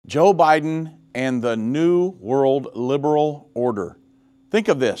Joe Biden and the New World Liberal Order. Think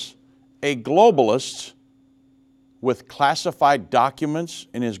of this, a globalist with classified documents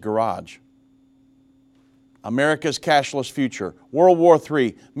in his garage. America's cashless future, World War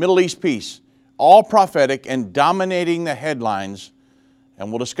III, Middle East peace, all prophetic and dominating the headlines. And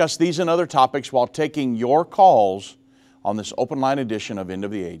we'll discuss these and other topics while taking your calls on this open line edition of End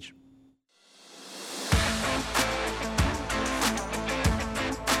of the Age.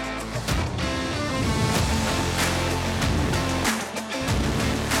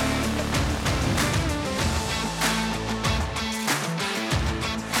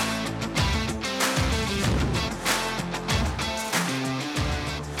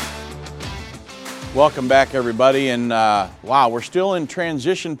 Welcome back, everybody, and wow, we're still in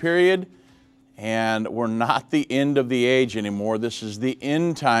transition period, and we're not the end of the age anymore. This is the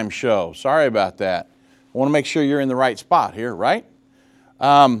end time show. Sorry about that. I want to make sure you're in the right spot here, right?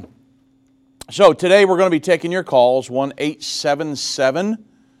 So today we're going to be taking your calls,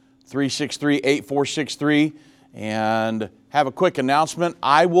 1-877-363-8463, and have a quick announcement.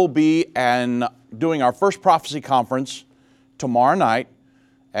 I will be doing our first prophecy conference tomorrow night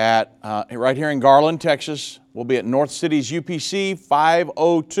at right here in Garland, Texas. We'll be at North City's UPC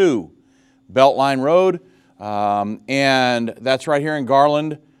 502 Beltline Road, and that's right here in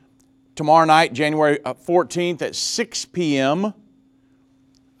Garland. Tomorrow night, January 14th at 6 p.m.,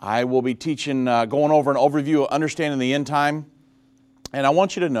 I will be teaching, going over an overview of understanding the end time. And I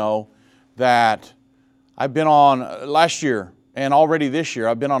want you to know that I've been on last year and already this year,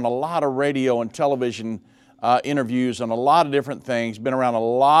 I've been on a lot of radio and television interviews on a lot of different things, been around a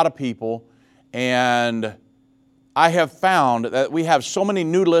lot of people, and I have found that we have so many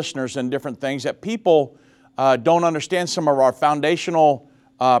new listeners and different things that people don't understand some of our foundational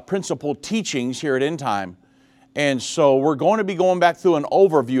principle teachings here at End Time. And so we're going to be going back through an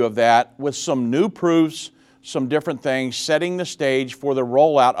overview of that with some new proofs, some different things, setting the stage for the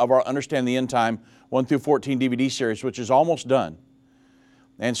rollout of our Understand the End Time 1 through 14 DVD series, which is almost done.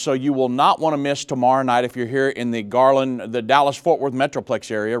 And so you will not want to miss tomorrow night if you're here in the Garland, the Dallas-Fort Worth Metroplex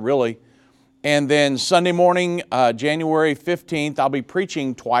area, really. And then Sunday morning, January 15th, I'll be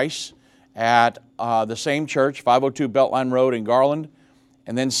preaching twice at the same church, 502 Beltline Road in Garland.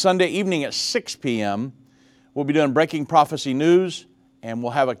 And then Sunday evening at 6 p.m., we'll be doing Breaking Prophecy News, and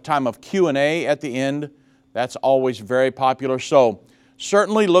we'll have a time of Q&A at the end. That's always very popular. So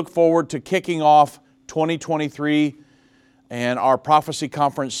certainly look forward to kicking off 2023 and our prophecy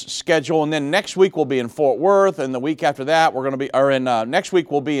conference schedule. And then next week we'll be in Fort Worth, and the week after that we're going to be, next week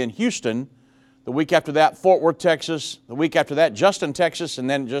we'll be in Houston. The week after that, Fort Worth, Texas. The week after that, Justin, Texas, and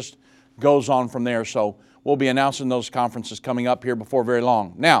then it just goes on from there. So we'll be announcing those conferences coming up here before very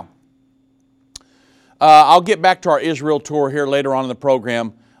long. Now, I'll get back to our Israel tour here later on in the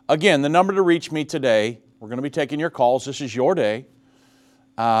program. Again, the number to reach me today, we're going to be taking your calls. This is your day.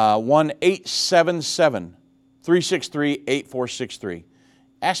 1-877-363-8463.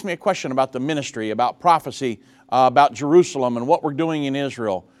 Ask me a question about the ministry, about prophecy, about Jerusalem and what we're doing in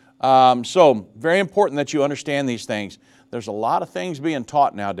Israel. So very important that you understand these things. There's a lot of things being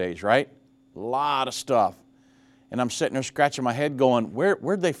taught nowadays, right? A lot of stuff. And I'm sitting there scratching my head going,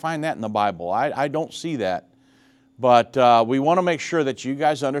 where'd they find that in the Bible? I don't see that. But we want to make sure that you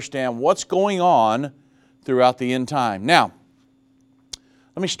guys understand what's going on throughout the end time. Now,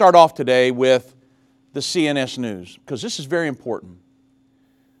 let me start off today with the CNS News, because this is very important.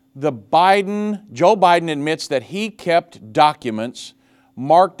 Joe Biden admits that he kept documents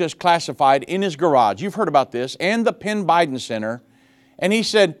marked as classified in his garage. You've heard about this, and the Penn Biden Center. And he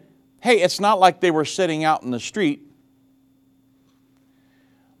said, hey, it's not like they were sitting out in the street.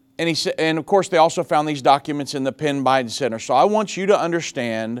 And he said, and of course they also found these documents in the Penn Biden Center. So I want you to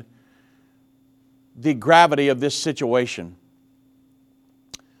understand the gravity of this situation.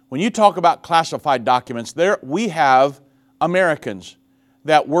 When you talk about classified documents, we have Americans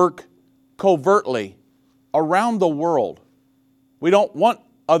that work covertly around the world. We don't want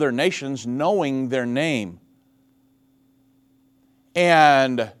other nations knowing their name.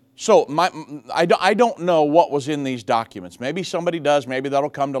 And so I don't know what was in these documents. Maybe somebody does. Maybe that'll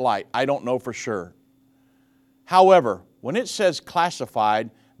come to light. I don't know for sure. However, when it says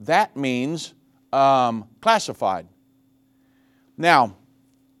classified, that means classified. Now,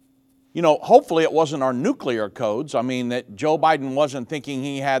 you know, hopefully it wasn't our nuclear codes. I mean, that Joe Biden wasn't thinking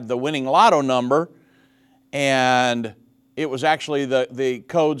he had the winning lotto number and it was actually the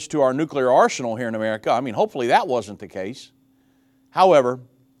codes to our nuclear arsenal here in America. I mean, hopefully that wasn't the case. However,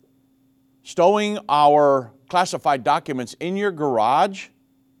 stowing our classified documents in your garage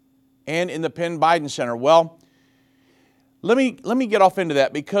and in the Penn Biden Center, well, Let me get off into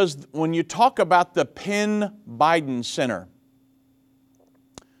that, because when you talk about the Penn Biden Center,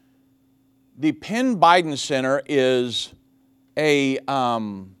 the Penn Biden Center is Joe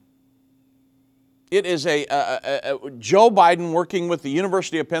Biden working with the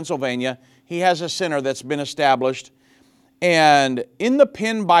University of Pennsylvania. He has a center that's been established. And in the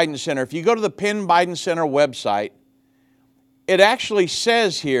Penn Biden Center, if you go to the Penn Biden Center website, it actually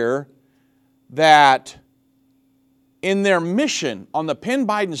says here that in their mission on the Penn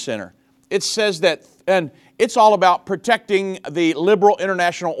Biden Center, it says that, and it's all about protecting the liberal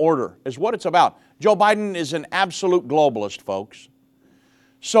international order, is what it's about. Joe Biden is an absolute globalist, folks.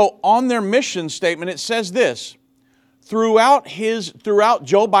 So on their mission statement, it says this: throughout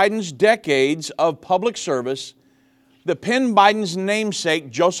Joe Biden's decades of public service, the Penn Biden's namesake,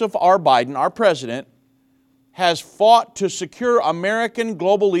 Joseph R. Biden, our president, has fought to secure American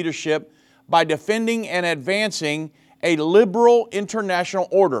global leadership by defending and advancing a liberal international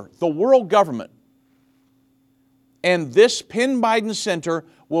order, the world government. And this Penn Biden Center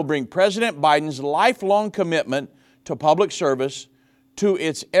will bring President Biden's lifelong commitment to public service to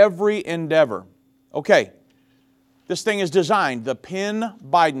its every endeavor. Okay, this thing is designed, the Penn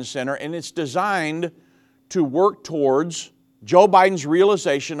Biden Center, and it's designed to work towards Joe Biden's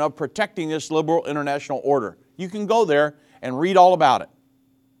realization of protecting this liberal international order. You can go there and read all about it.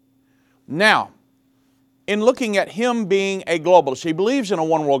 Now, in looking at him being a globalist, he believes in a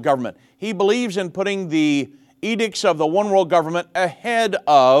one world government. He believes in putting the edicts of the one world government ahead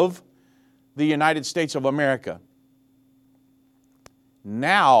of the United States of America.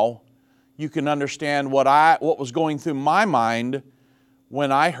 Now you can understand what was going through my mind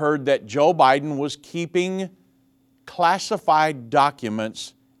when I heard that Joe Biden was keeping classified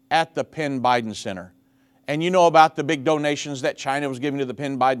documents at the Penn Biden Center. And you know about the big donations that China was giving to the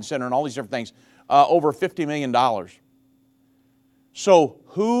Penn Biden Center and all these different things, over $50 million. So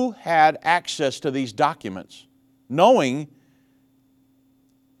who had access to these documents, knowing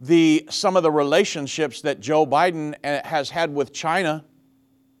some of the relationships that Joe Biden has had with China?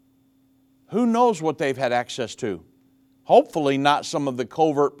 Who knows what they've had access to? Hopefully not some of the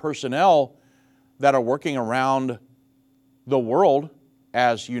covert personnel that are working around the world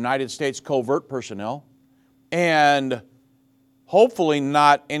as United States covert personnel, and hopefully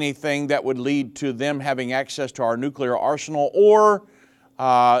not anything that would lead to them having access to our nuclear arsenal or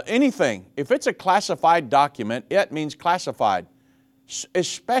anything. If it's a classified document, it means classified.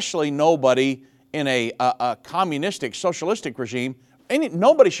 Especially nobody in a communistic, socialistic regime,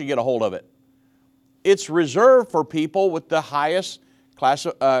 nobody should get a hold of it. It's reserved for people with the highest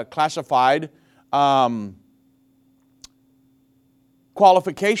classified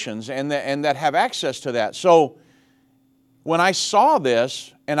qualifications and that have access to that. So when I saw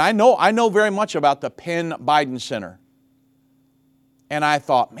this, and I know very much about the Penn Biden Center, and I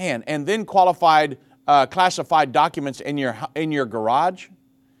thought, man, and then classified documents in your garage,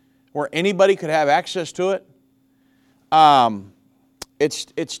 where anybody could have access to it.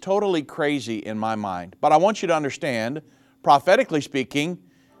 It's totally crazy in my mind. But I want you to understand, prophetically speaking,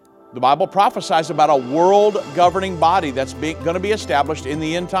 the Bible prophesies about a world governing body that's going to be established in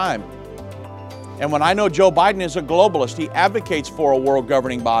the end time. And when I know Joe Biden is a globalist, he advocates for a world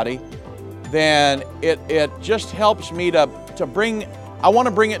governing body, then it just helps me to bring, I want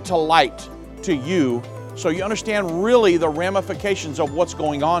to bring it to light to you so you understand really the ramifications of what's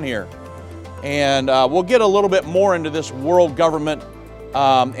going on here. And we'll get a little bit more into this world government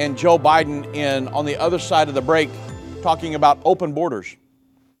and Joe Biden on the other side of the break, talking about open borders.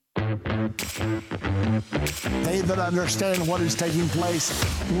 They that understand what is taking place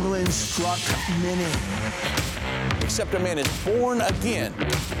will instruct many. Except a man is born again,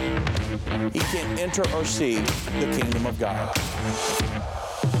 he can enter or see the kingdom of God.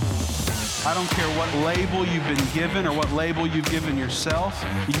 I don't care what label you've been given or what label you've given yourself.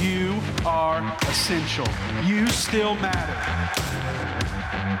 You are essential. You still matter.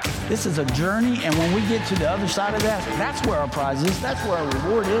 This is a journey, and when we get to the other side of that, that's where our prize is. That's where our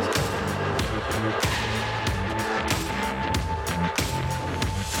reward is.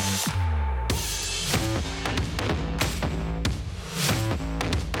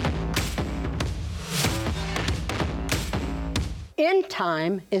 End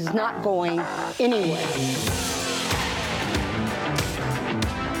time is not going anywhere.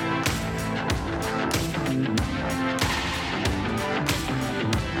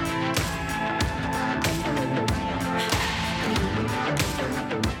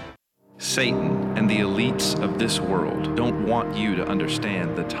 Satan and the elites of this world don't want you to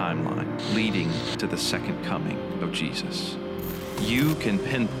understand the timeline leading to the second coming of Jesus. You can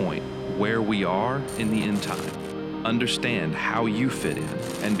pinpoint where we are in the end time. understand how you fit in,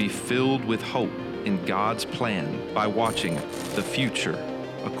 and be filled with hope in God's plan by watching The Future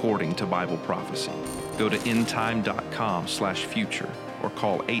According to Bible Prophecy. Go to endtime.com/future or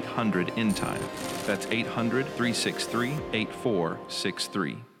call 800-END-TIME. That's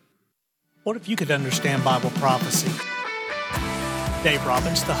 800-363-8463. What if you could understand Bible prophecy? Dave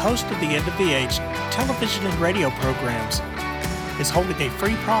Robbins, the host of the End of the Age television and radio programs, is holding a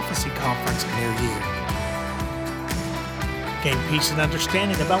free prophecy conference near you. Gain peace and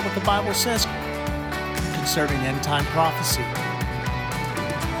understanding about what the Bible says concerning end-time prophecy.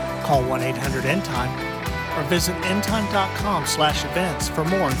 Call 1-800-END-TIME or visit endtime.com/events for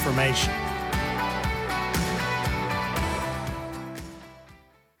more information.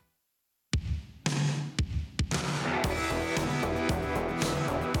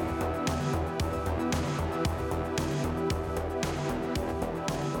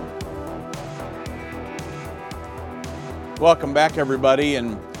 Welcome back, everybody,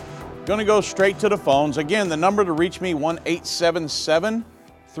 and going to go straight to the phones. Again, the number to reach me,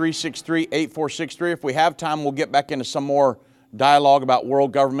 1-877-363-8463. If we have time, we'll get back into some more dialogue about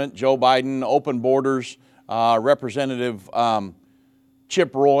world government, Joe Biden, open borders, Representative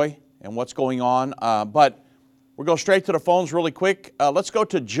Chip Roy, and what's going on. But we'll go straight to the phones really quick. Let's go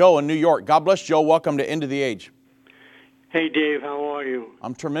to Joe in New York. God bless, Joe. Welcome to End of the Age. Hey, Dave. How are you?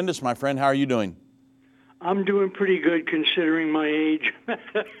 I'm tremendous, my friend. How are you doing? I'm doing pretty good considering my age.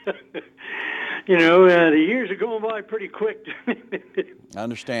 The years are going by pretty quick. I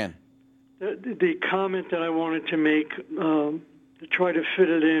understand. The comment that I wanted to make, to try to fit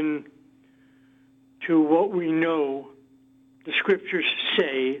it in to what we know the scriptures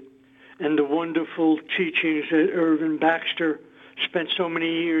say and the wonderful teachings that Irvin Baxter spent so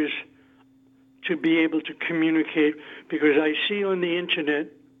many years to be able to communicate, because I see on the internet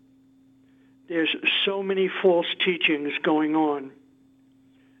there's so many false teachings going on.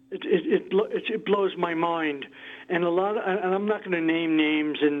 It blows my mind, and and I'm not going to name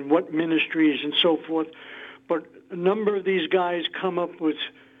names and what ministries and so forth, but a number of these guys come up with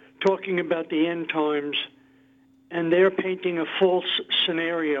talking about the end times, and they're painting a false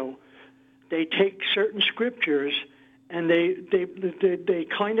scenario. They take certain scriptures and they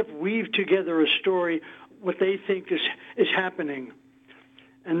kind of weave together a story what they think is happening.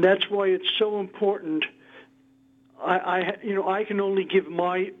 And that's why it's so important. I can only give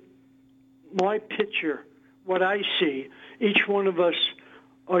my picture, what I see. Each one of us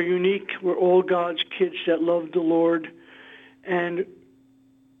are unique. We're all God's kids that love the Lord, and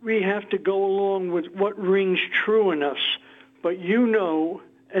we have to go along with what rings true in us. But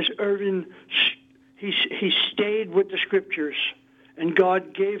as Irvin, he stayed with the scriptures, and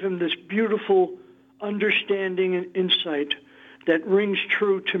God gave him this beautiful understanding and insight that rings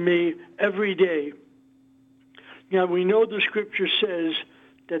true to me every day. Now, we know the scripture says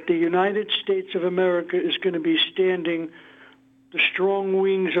that the United States of America is going to be standing the strong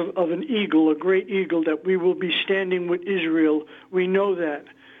wings of an eagle, a great eagle, that we will be standing with Israel. We know that.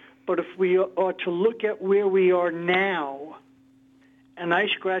 But if we are to look at where we are now, and I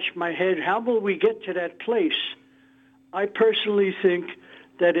scratch my head, how will we get to that place? I personally think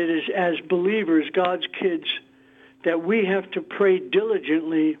that it is, as believers, God's kids, that we have to pray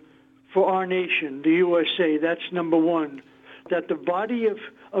diligently for our nation, the USA. That's number one. That the body of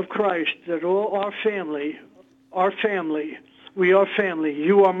Christ, that all our family, we are family.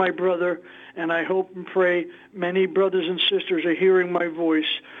 You are my brother, and I hope and pray many brothers and sisters are hearing my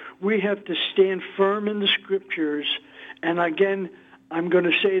voice. We have to stand firm in the scriptures. And again, I'm going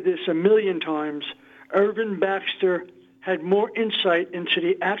to say this a million times, Irvin Baxter had more insight into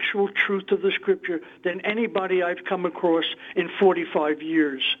the actual truth of the scripture than anybody I've come across in 45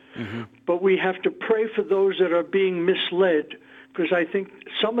 years. Mm-hmm. But we have to pray for those that are being misled, because I think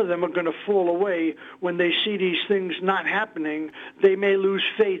some of them are going to fall away when they see these things not happening. They may lose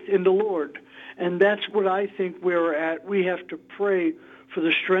faith in the Lord. And that's what I think we're at. We have to pray for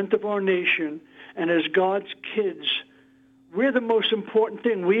the strength of our nation. And as God's kids, we're the most important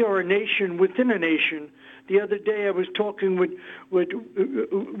thing. We are a nation within a nation. The other day I was talking with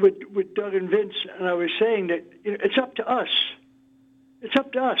Doug and Vince, and I was saying that it's up to us. It's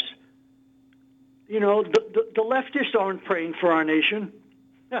up to us. The leftists aren't praying for our nation.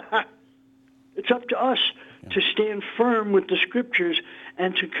 It's up to us to stand firm with the scriptures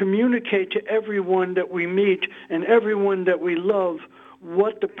and to communicate to everyone that we meet and everyone that we love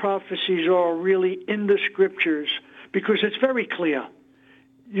what the prophecies are really in the scriptures, because it's very clear.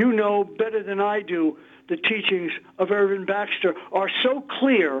 You know better than I do, the teachings of Irvin Baxter are so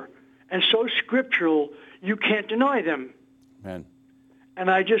clear and so scriptural, you can't deny them. Amen. And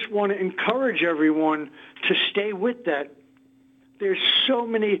I just want to encourage everyone to stay with that. There's so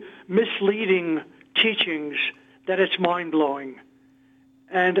many misleading teachings that it's mind-blowing.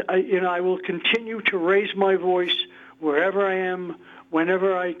 And I will continue to raise my voice wherever I am,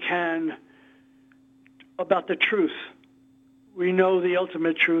 whenever I can, about the truth. We know the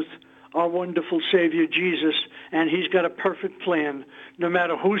ultimate truth, our wonderful Savior Jesus, and He's got a perfect plan. No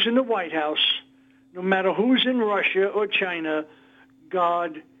matter who's in the White House, no matter who's in Russia or China,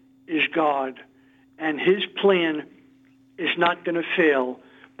 God is God, and His plan is not going to fail.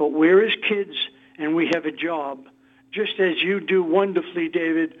 But we're His kids, and we have a job, just as you do wonderfully,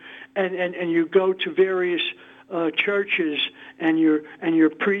 David, and you go to various churches, and you're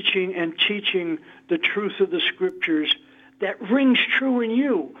preaching and teaching the truth of the Scriptures. That rings true in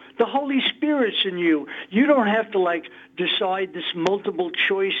you. The Holy Spirit's in you. You don't have to decide this multiple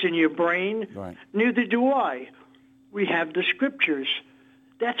choice in your brain. Right. Neither do I. We have the Scriptures.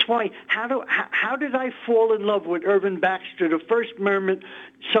 That's why, how did I fall in love with Irvin Baxter the first moment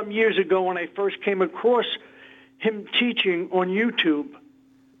some years ago when I first came across him teaching on YouTube?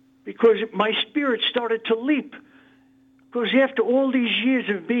 Because my spirit started to leap. Because after all these years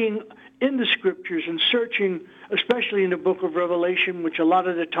of being in the Scriptures and searching, especially in the book of Revelation, which a lot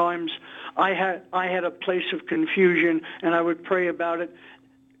of the times I had a place of confusion, and I would pray about it.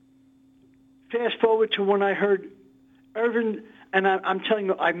 Fast forward to when I heard Irvin, and I'm telling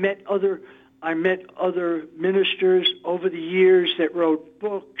you, I met other ministers over the years that wrote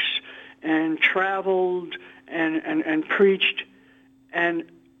books and traveled and preached, and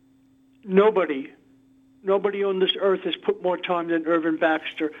nobody on this earth has put more time than Irvin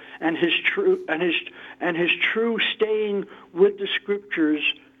Baxter, and his true staying with the Scriptures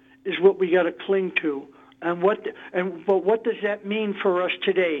is what we got to cling to. But what does that mean for us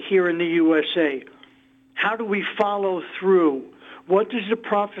today here in the USA? How do we follow through? What does the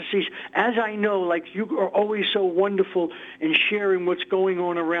prophecies, as I know, like you are always so wonderful in sharing what's going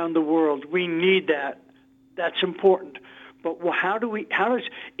on around the world. We need that. That's important. But how does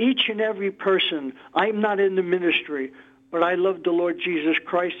each and every person, I'm not in the ministry, but I love the Lord Jesus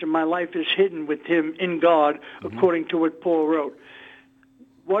Christ, and my life is hidden with Him in God, according to what Paul wrote.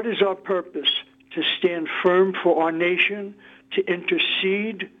 What is our purpose? To stand firm for our nation, to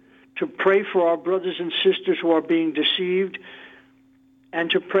intercede, to pray for our brothers and sisters who are being deceived, and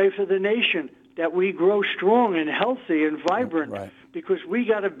to pray for the nation, that we grow strong and healthy and vibrant, right, because we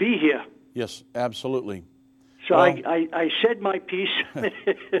got to be here. Yes, absolutely. So well, I said my piece.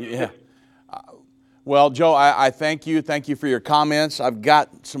 Yeah. Well, Joe, I thank you. Thank you for your comments. I've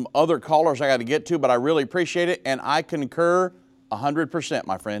got some other callers I got to get to, but I really appreciate it, and I concur 100%,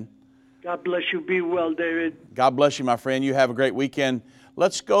 my friend. God bless you. Be well, David. God bless you, my friend. You have a great weekend.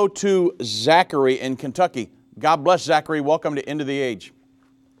 Let's go to Zachary in Kentucky. God bless, Zachary. Welcome to End of the Age.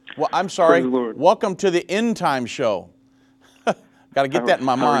 Well, I'm sorry. Praise the Lord. Welcome to the End Time Show. Got to get that in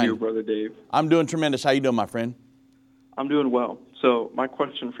my mind. How are you, Brother Dave? I'm doing tremendous. How you doing, my friend? I'm doing well. So my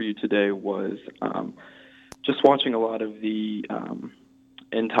question for you today was just watching a lot of the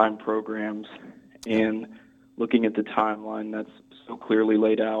end time programs and looking at the timeline that's so clearly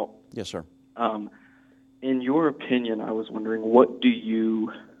laid out. Yes, sir. In your opinion, I was wondering, what do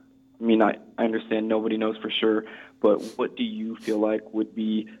you, I understand nobody knows for sure, but what do you feel like would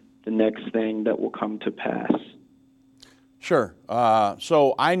be the next thing that will come to pass? Sure.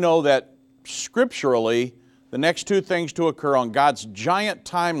 So I know that scripturally, the next two things to occur on God's giant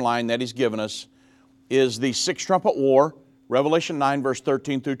timeline that He's given us is the Sixth Trumpet War, Revelation 9, verse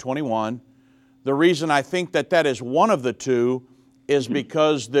 13 through 21. The reason I think that is one of the two is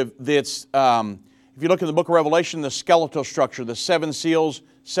because if you look in the book of Revelation, the skeletal structure, the 7 seals,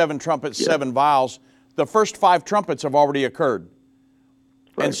 7 trumpets, 7 vials, the first 5 trumpets have already occurred.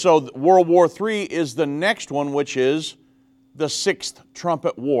 Right. And so World War III is the next one, which is the Sixth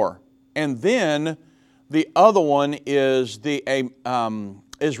Trumpet War. And then the other one is the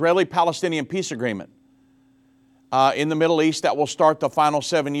Israeli-Palestinian peace agreement in the Middle East that will start the final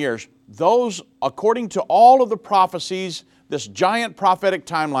 7 years. Those, according to all of the prophecies, this giant prophetic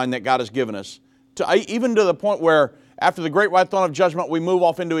timeline that God has given us, even to the point where after the great white throne of judgment, we move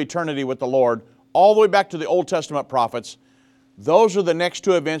off into eternity with the Lord, all the way back to the Old Testament prophets, those are the next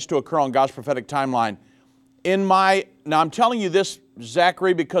 2 events to occur on God's prophetic timeline. Now I'm telling you this,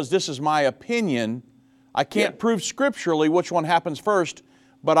 Zachary, because this is my opinion. I can't prove scripturally which one happens first,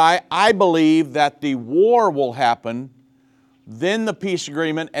 but I believe that the war will happen, then the peace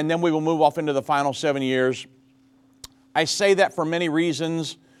agreement, and then we will move off into the final 7 years. I say that for many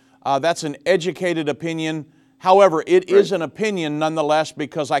reasons. That's an educated opinion. However, it is an opinion nonetheless,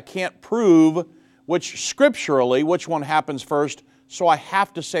 because I can't prove scripturally which one happens first. so I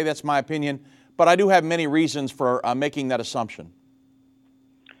have to say that's my opinion, but I do have many reasons for making that assumption.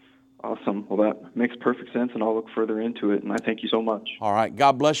 Awesome. Well, that makes perfect sense, and I'll look further into it, and I thank you so much. All right.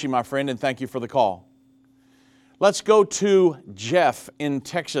 God bless you, my friend, and thank you for the call. Let's go to Jeff in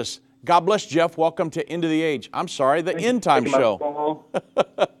Texas. God bless, Jeff. Welcome to End of the Age. I'm sorry, the End Time Show.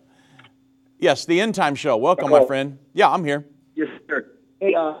 Yes, the End Time Show. Welcome, my friend. Yeah, I'm here. Yes, sir.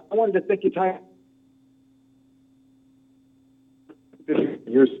 Hey, I wanted to thank you, Ty.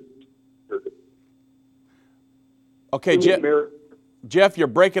 Okay, Jeff, you're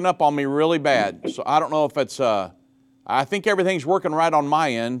breaking up on me really bad. So I don't know if it's, I think everything's working right on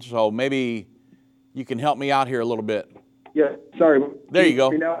my end, so maybe you can help me out here a little bit. Yeah, sorry. There you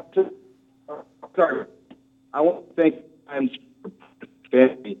go. Sorry. I want to thank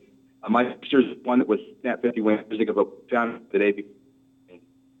family. My sister's one that was at 51 years ago, but found today.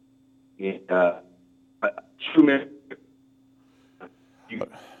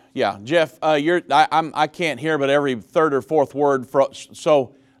 Yeah, Jeff, I can't hear but every third or fourth word.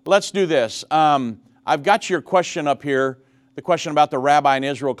 So let's do this. I've got your question up here, the question about the rabbi in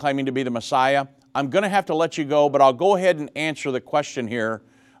Israel claiming to be the Messiah. I'm going to have to let you go, but I'll go ahead and answer the question here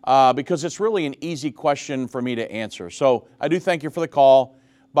because it's really an easy question for me to answer. So I do thank you for the call,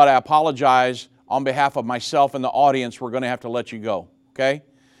 but I apologize on behalf of myself and the audience. We're going to have to let you go, okay?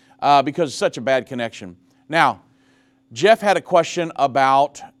 Because it's such a bad connection. Now, Jeff had a question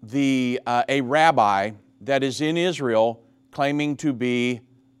about a rabbi that is in Israel claiming to be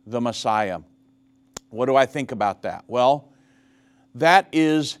the Messiah. What do I think about that? Well, that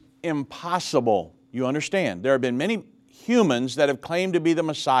is impossible. You understand? There have been many humans that have claimed to be the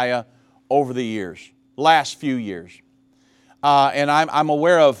Messiah over the years, last few years. And I'm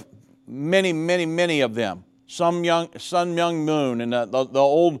aware of many of them. Sun Myung Moon and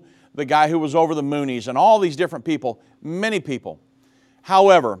the guy who was over the Moonies and all these different people, many people.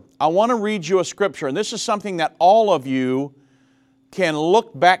 However, I want to read you a scripture, and this is something that all of you can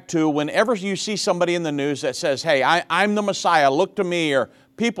look back to whenever you see somebody in the news that says, hey, I'm the Messiah, look to me, or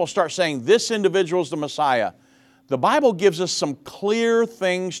people start saying this individual is the Messiah. The Bible gives us some clear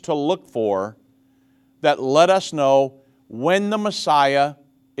things to look for that let us know when the Messiah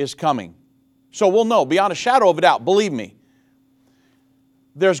is coming. So we'll know beyond a shadow of a doubt, believe me.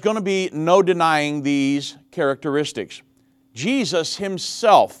 There's going to be no denying these characteristics. Jesus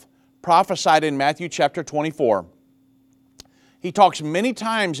himself prophesied in Matthew chapter 24. He talks many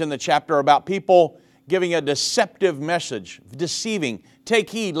times in the chapter about people giving a deceptive message, deceiving. Take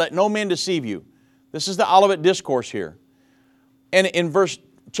heed, let no man deceive you. This is the Olivet Discourse here. And in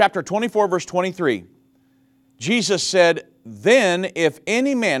chapter 24, verse 23, Jesus said, then if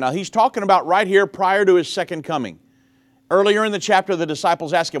any man, now he's talking about right here prior to his second coming. Earlier in the chapter, the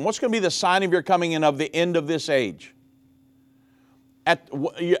disciples ask him, what's going to be the sign of your coming and of the end of this age? At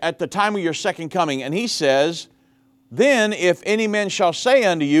the time of your second coming. And he says, then if any man shall say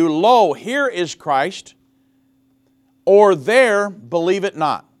unto you, lo, here is Christ, or there, believe it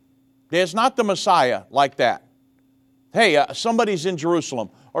not. It's not the Messiah like that. Hey, somebody's in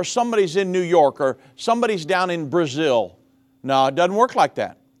Jerusalem, or somebody's in New York, or somebody's down in Brazil. No, it doesn't work like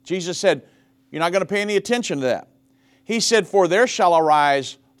that. Jesus said, you're not going to pay any attention to that. He said, for there shall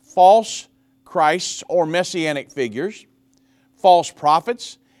arise false Christs or messianic figures, false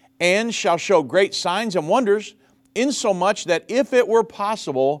prophets, and shall show great signs and wonders, insomuch that if it were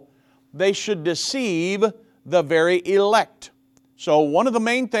possible, they should deceive the very elect. So one of the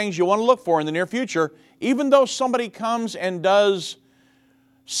main things you want to look for in the near future, even though somebody comes and does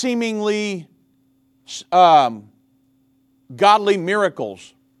seemingly godly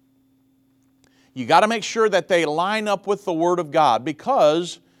miracles, you got to make sure that they line up with the Word of God,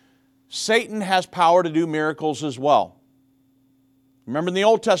 because Satan has power to do miracles as well. Remember in the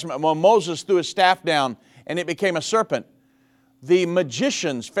Old Testament when Moses threw his staff down and it became a serpent, the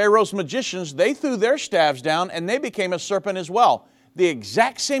magicians, Pharaoh's magicians, they threw their staffs down and they became a serpent as well. The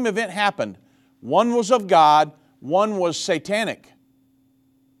exact same event happened. One was of God, one was satanic.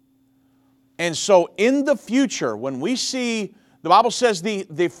 And so in the future, when we see, the Bible says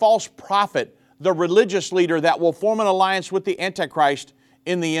the false prophet, the religious leader that will form an alliance with the Antichrist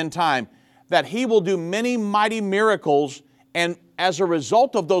in the end time, that he will do many mighty miracles, and as a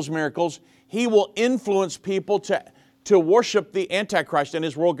result of those miracles, he will influence people to worship the Antichrist and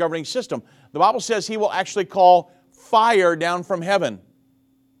his world governing system. The Bible says he will actually call fire down from heaven.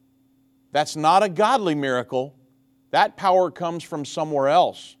 That's not a godly miracle. That power comes from somewhere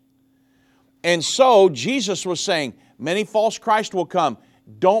else. And so Jesus was saying, many false Christ will come.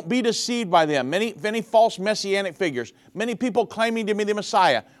 Don't be deceived by them. Many false messianic figures. Many people claiming to be the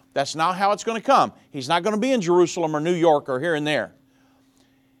Messiah. That's not how it's going to come. He's not going to be in Jerusalem or New York or here and there.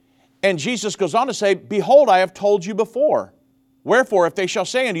 And Jesus goes on to say, behold, I have told you before. Wherefore, if they shall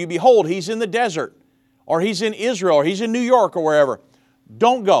say unto you, behold, he's in the desert, or he's in Israel, or he's in New York, or wherever,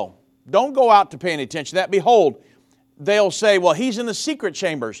 don't go. Don't go out to pay any attention to that. Behold, they'll say, well, he's in the secret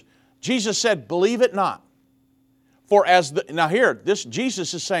chambers. Jesus said, believe it not. For as the, now here,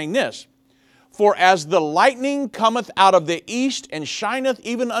 Jesus is saying this, for as the lightning cometh out of the east and shineth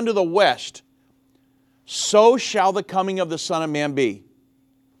even unto the west, so shall the coming of the Son of Man be.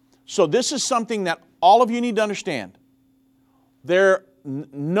 So this is something that all of you need to understand.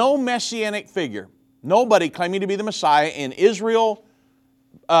 No messianic figure, nobody claiming to be the Messiah in Israel.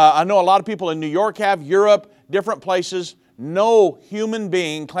 I know a lot of people in New York have, Europe, different places. No human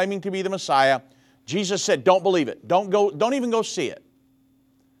being claiming to be the Messiah. Jesus said, don't believe it. Don't even go see it.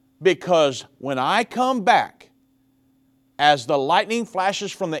 Because when I come back, as the lightning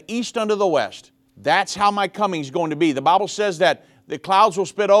flashes from the east unto the west, that's how my coming is going to be. The Bible says that the clouds will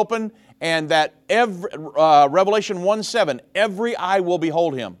split open and that Revelation 1:7, every eye will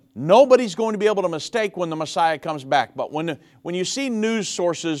behold him. Nobody's going to be able to mistake when the Messiah comes back. But when you see news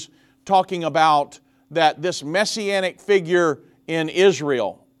sources talking about that this messianic figure in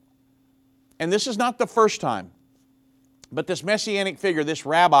Israel, and this is not the first time, but this messianic figure, this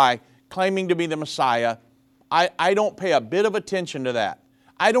rabbi claiming to be the Messiah, I don't pay a bit of attention to that.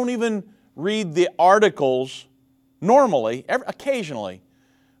 I don't even read the articles normally, occasionally,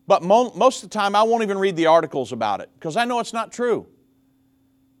 but most of the time I won't even read the articles about it because I know it's not true.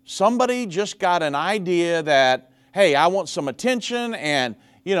 Somebody just got an idea that, hey, I want some attention, and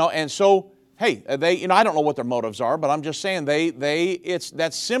so hey, I don't know what their motives are, but I'm just saying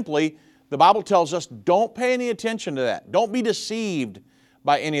that's simply, the Bible tells us, don't pay any attention to that. Don't be deceived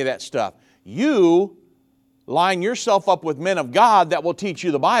by any of that stuff. You line yourself up with men of God that will teach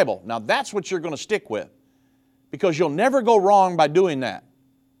you the Bible. Now that's what you're going to stick with, because you'll never go wrong by doing that.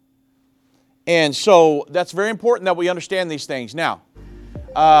 And so that's very important that we understand these things. Now,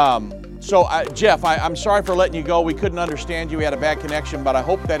 Jeff, I'm sorry for letting you go. We couldn't understand you. We had a bad connection, but I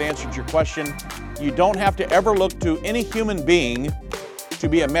hope that answered your question. You don't have to ever look to any human being to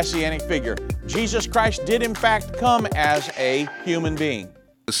be a messianic figure. Jesus Christ did in fact come as a human being.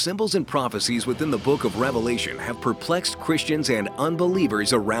 The symbols and prophecies within the book of Revelation have perplexed Christians and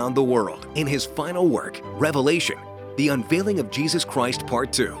unbelievers around the world. In his final work, Revelation, The Unveiling of Jesus Christ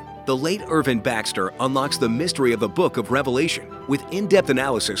Part 2, the late Irvin Baxter unlocks the mystery of the book of Revelation with in-depth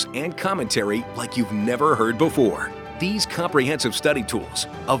analysis and commentary like you've never heard before. These comprehensive study tools,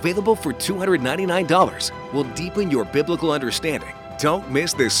 available for $299, will deepen your biblical understanding. Don't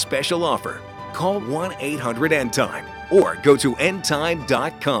miss this special offer. Call 1-800-END-TIME or go to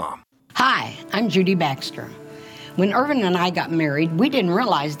endtime.com. Hi, I'm Judy Baxter. When Irvin and I got married, we didn't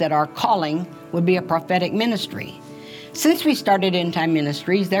realize that our calling would be a prophetic ministry. Since we started End Time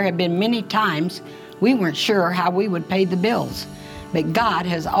Ministries, there have been many times we weren't sure how we would pay the bills, but God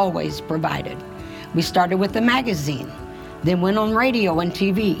has always provided. We started with a magazine, then went on radio and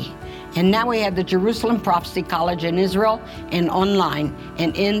TV, and now we have the Jerusalem Prophecy College in Israel and online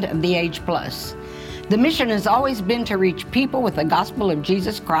and End of the Age Plus. The mission has always been to reach people with the gospel of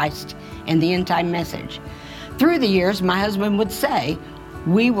Jesus Christ and the end time message. Through the years, my husband would say,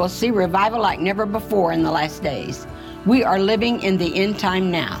 we will see revival like never before in the last days. We are living in the end time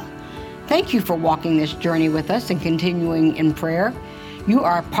now. Thank you for walking this journey with us and continuing in prayer. You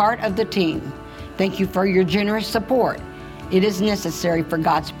are part of the team. Thank you for your generous support. It is necessary for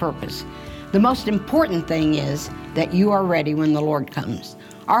God's purpose. The most important thing is that you are ready when the Lord comes.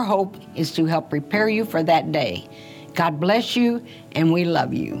 Our hope is to help prepare you for that day. God bless you, and we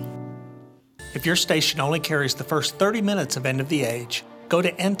love you. If your station only carries the first 30 minutes of End of the Age, go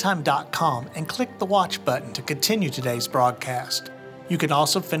to endtime.com and click the watch button to continue today's broadcast. You can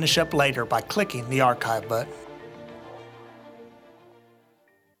also finish up later by clicking the archive button.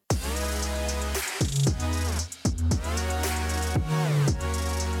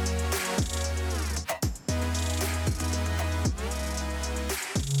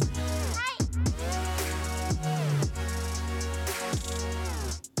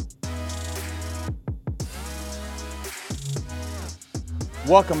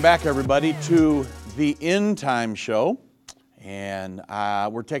 Welcome back, everybody, to the End Time Show. And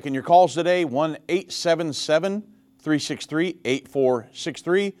we're taking your calls today,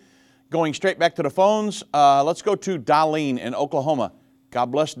 1-877-363-8463. Going straight back to the phones, let's go to Darlene in Oklahoma.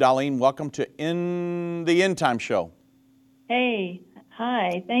 God bless, Darlene. Welcome to the End Time Show. Hey,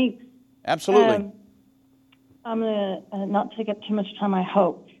 hi, thanks. Absolutely. I'm going to not take up too much time, I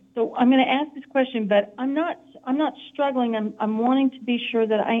hope. So I'm going to ask this question, but I'm not struggling. I'm wanting to be sure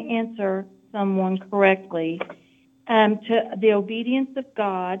that I answer someone correctly. To the obedience of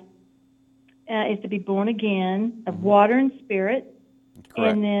God is to be born again of water and spirit.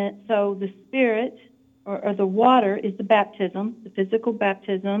 Correct. And then, so the spirit or the water is the baptism, the physical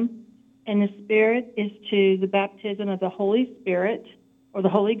baptism, and the spirit is to the baptism of the Holy Spirit or the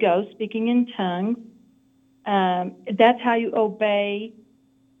Holy Ghost, speaking in tongues. That's how you obey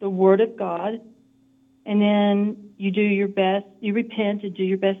the Word of God. And then you do your best, you repent and do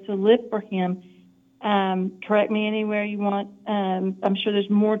your best to live for Him. Correct me anywhere you want. I'm sure there's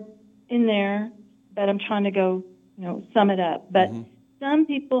more in there, but I'm trying to go, sum it up. But some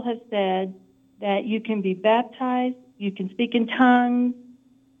people have said that you can be baptized, you can speak in tongues,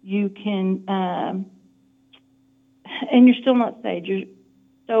 you can, and you're still not saved.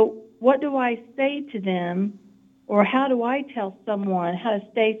 So what do I say to them, or how do I tell someone how to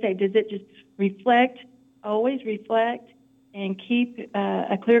stay saved? Is it just reflect, always reflect, and keep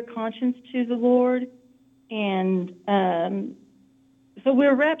a clear conscience to the Lord? And so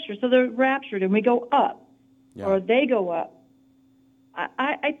we're raptured. So they're raptured, and we go up, or they go up.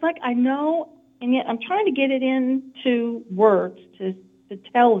 It's like I know, and yet I'm trying to get it into words to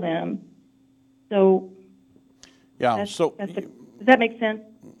tell them. So does that make sense?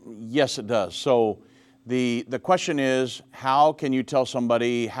 Yes, it does. So the question is, how can you tell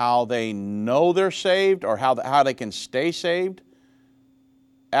somebody how they know they're saved, or how they can stay saved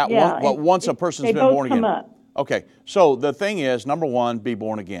once a person's been born again? Up. Okay, so the thing is, number one, be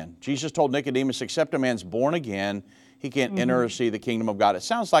born again. Jesus told Nicodemus, except a man's born again, he can't enter or see the kingdom of God. It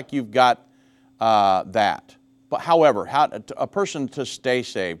sounds like you've got that. But however, a person to stay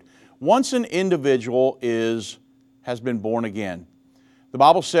saved, once an individual has been born again, the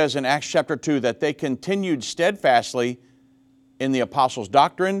Bible says in Acts chapter 2 that they continued steadfastly in the apostles'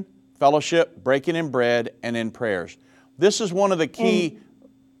 doctrine, fellowship, breaking in bread, and in prayers. This is one of the key...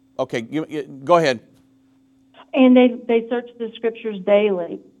 Okay, go ahead. And they search the Scriptures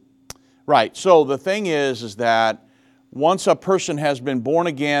daily. Right. So the thing is that once a person has been born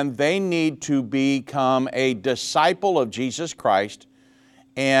again, they need to become a disciple of Jesus Christ,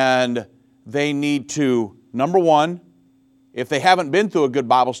 and they need to, number one, if they haven't been through a good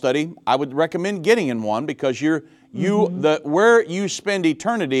Bible study, I would recommend getting in one, because where you spend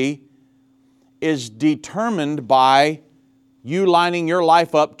eternity is determined by you lining your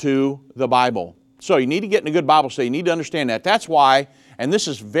life up to the Bible. So you need to get in a good Bible study. You need to understand that. That's why, and this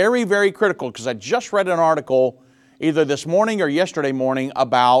is very, very critical, because I just read an article either this morning or yesterday morning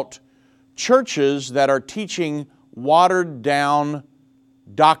about churches that are teaching watered down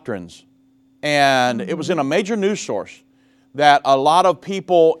doctrines. And it was in a major news source that a lot of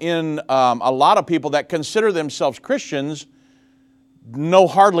people that consider themselves Christians know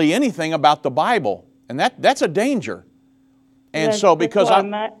hardly anything about the Bible. And that's a danger. And so because so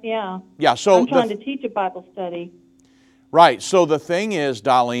I'm trying to teach a Bible study. Right. So the thing is,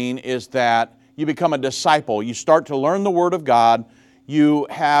 Darlene, is that you become a disciple. You start to learn the Word of God.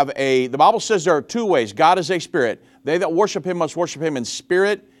 The Bible says there are two ways. God is a spirit. They that worship Him must worship Him in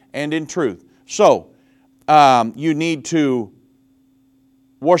spirit and in truth. So you need to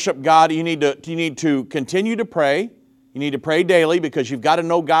worship God. You need to continue to pray. You need to pray daily, because you've got to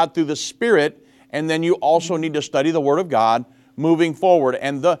know God through the Spirit, and then you also need to study the Word of God moving forward.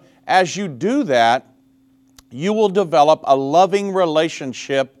 And as you do that, you will develop a loving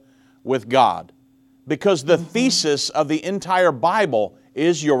relationship with God, because the thesis of the entire Bible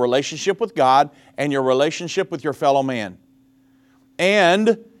is your relationship with God and your relationship with your fellow man.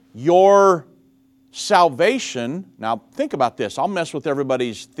 And your salvation, now think about this, I'll mess with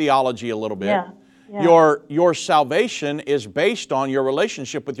everybody's theology a little bit. Yeah. Your salvation is based on your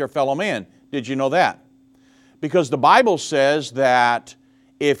relationship with your fellow man. Did you know that? Because the Bible says that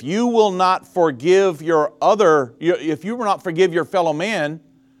if you will not forgive your fellow man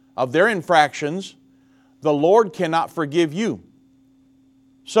of their infractions, the Lord cannot forgive you.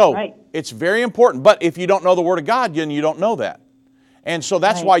 So It's very important. But if you don't know the Word of God, then you don't know that. And so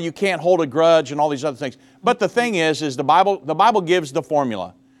that's why you can't hold a grudge and all these other things. But the thing is the Bible gives the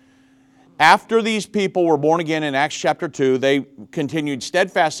formula. After these people were born again in Acts chapter 2, they continued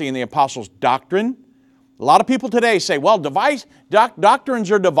steadfastly in the apostles' doctrine. A lot of people today say, well,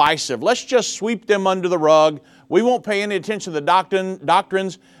 doctrines are divisive. Let's just sweep them under the rug. We won't pay any attention to the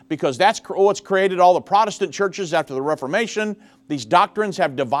doctrines, because that's what's created all the Protestant churches after the Reformation. These doctrines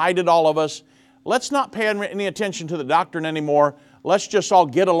have divided all of us. Let's not pay any attention to the doctrine anymore. Let's just all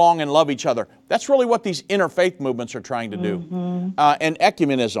get along and love each other. That's really what these interfaith movements are trying to do. And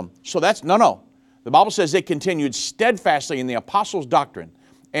ecumenism. So no. The Bible says they continued steadfastly in the apostles' doctrine.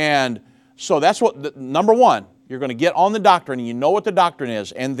 And so that's what, number one, you're going to get on the doctrine, and you know what the doctrine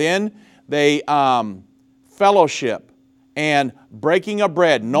is. And then they fellowship. and breaking of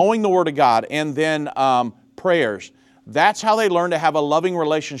bread, knowing the Word of God, and then prayers. That's how they learn to have a loving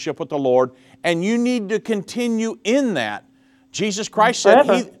relationship with the Lord, and you need to continue in that. Jesus Christ said,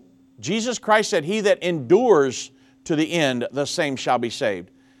 he that endures to the end, the same shall be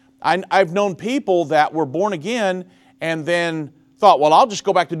saved. I've known people that were born again and then thought, well, I'll just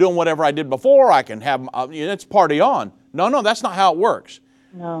go back to doing whatever I did before. I can have, it's party on. No, that's not how it works.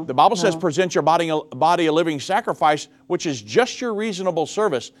 No, the Bible says present your body a living sacrifice, which is just your reasonable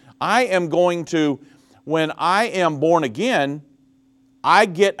service. I am going to, when I am born again, I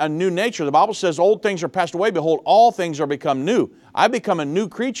get a new nature. The Bible says old things are passed away. Behold, all things are become new. I become a new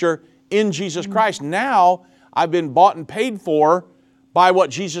creature in Jesus Christ. Now I've been bought and paid for by what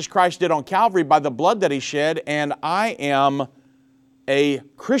Jesus Christ did on Calvary, by the blood that He shed, and I am a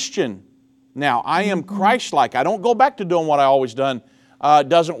Christian. Now, I am Christ-like. I don't go back to doing what I always done. It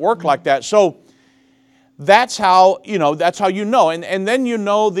doesn't work like that. So that's how you know. And then you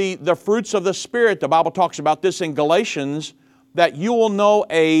know the fruits of the Spirit. The Bible talks about this in Galatians, that you will know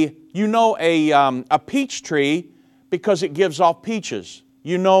a peach tree because it gives off peaches.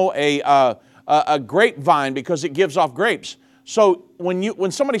 You know a grapevine because it gives off grapes. So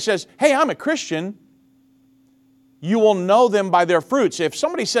when somebody says, hey, I'm a Christian, you will know them by their fruits. If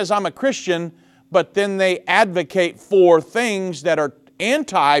somebody says, I'm a Christian, but then they advocate for things that are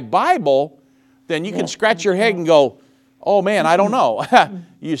anti-Bible, then you can scratch your head and go, oh man, I don't know.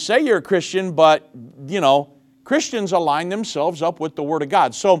 You say you're a Christian, but Christians align themselves up with the Word of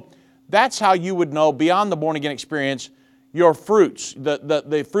God. So that's how you would know, beyond the born-again experience, your fruits,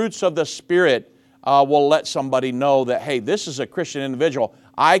 the fruits of the Spirit will let somebody know that, hey, this is a Christian individual.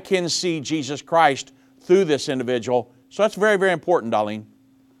 I can see Jesus Christ through this individual. So that's very, very important, Darlene.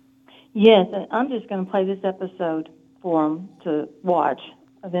 Yes, and I'm just going to play this episode for them to watch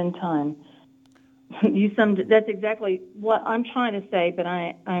of End Time. That's exactly what I'm trying to say, but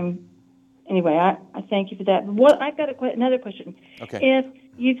anyway, I thank you for that. I've got another question. Okay. If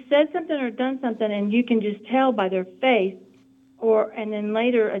you've said something or done something and you can just tell by their face, and then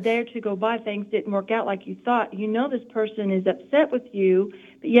later, a day or two go by, things didn't work out like you thought, this person is upset with you,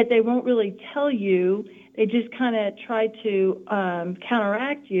 but yet they won't really tell you. They just kind of try to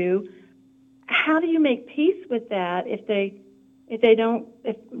counteract you. How do you make peace with that if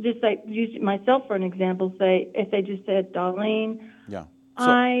just like use myself for an example, say if they just said, Darlene,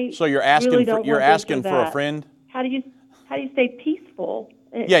 so you're asking really asking for a friend? How do you stay peaceful?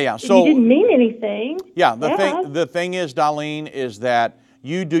 Yeah. So you didn't mean anything. Yeah. The thing is, Darlene, is that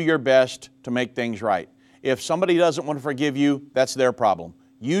you do your best to make things right. If somebody doesn't want to forgive you, that's their problem.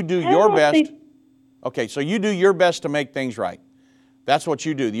 You do your best. Okay. So you do your best to make things right. That's what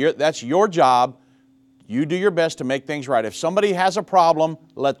you do. That's your job. You do your best to make things right. If somebody has a problem,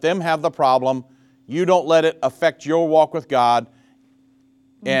 let them have the problem. You don't let it affect your walk with God.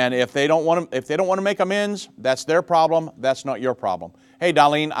 And if they don't want to make amends, that's their problem. That's not your problem. Hey,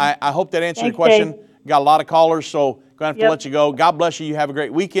 Darlene, I hope that answered your question. Dave. Got a lot of callers, so going to have to let you go. God bless you. You have a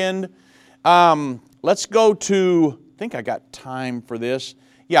great weekend. Let's go to, I think I got time for this.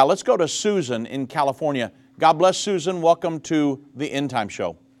 Yeah, let's go to Susan in California. God bless, Susan. Welcome to the End Time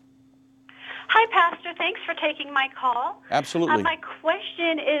Show. Hi, Pastor. Thanks for taking my call. Absolutely. My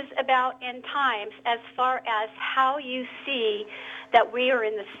question is about end times as far as how you see that we are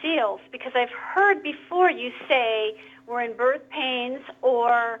in the seals, because I've heard before you say we're in birth pains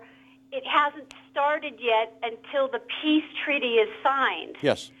or it hasn't started yet until the peace treaty is signed.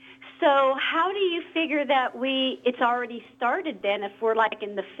 Yes. So how do you figure that it's already started then if we're like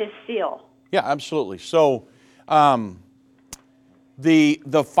in the fifth seal? Yeah, absolutely. So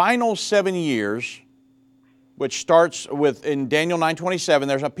the final 7 years, which starts with in Daniel 9:27,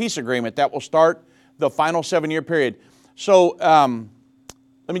 there's a peace agreement that will start the final 7-year period. So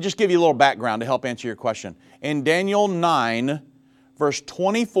let me just give you a little background to help answer your question. In Daniel 9, verse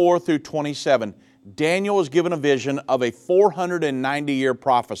 24 through 27, Daniel is given a vision of a 490-year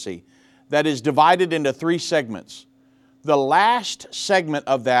prophecy that is divided into 3 segments. The last segment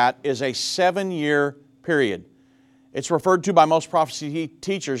of that is a 7-year period. It's referred to by most prophecy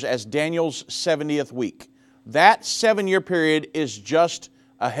teachers as Daniel's 70th week. That 7-year period is just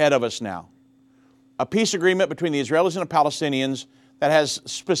ahead of us now. A peace agreement between the Israelis and the Palestinians that has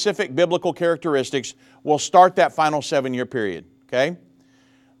specific biblical characteristics will start that final 7-year period. Okay?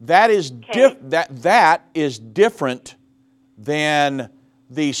 That is different than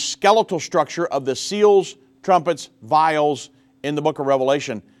the skeletal structure of the seals, trumpets, vials in the book of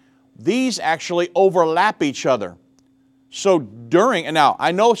Revelation. These actually overlap each other. So and now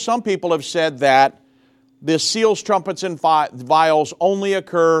I know some people have said that the seals, trumpets, and vials only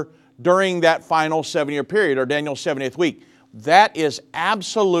occur during that final 7-year period, or Daniel's 70th week. That is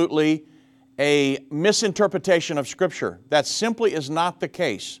absolutely a misinterpretation of Scripture. That simply is not the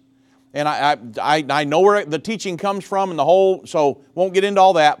case. And I know where the teaching comes from and the whole, so won't get into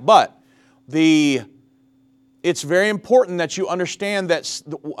all that, but it's very important that you understand that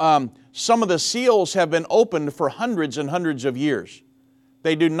some of the seals have been opened for hundreds and hundreds of years.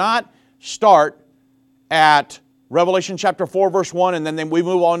 They do not start at Revelation chapter 4, verse 1, and then we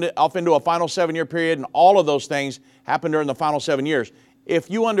move on off into a final 7-year period, and all of those things happen during the final 7 years. If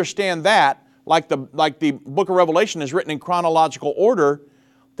you understand that, like the book of Revelation is written in chronological order,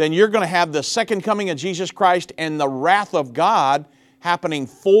 then you're going to have the second coming of Jesus Christ and the wrath of God happening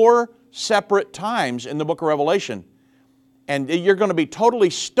 4 separate times in the book of Revelation. And you're going to be totally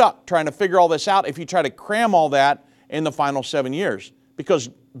stuck trying to figure all this out if you try to cram all that in the final 7 years. Because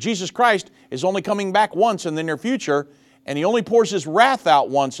Jesus Christ is only coming back once in the near future, and He only pours His wrath out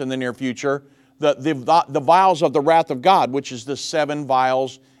once in the near future, the vials of the wrath of God, which is the 7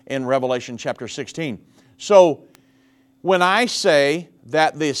 vials in Revelation chapter 16. So when I say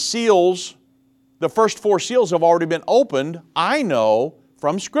that the seals, the first 4 seals have already been opened, I know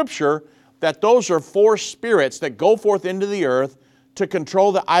from Scripture that those are 4 spirits that go forth into the earth to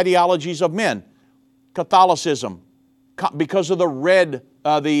control the ideologies of men. Catholicism, because of the red,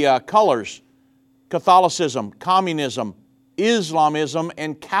 colors. Catholicism, communism, Islamism,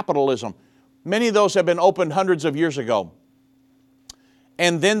 and capitalism. Many of those have been opened hundreds of years ago.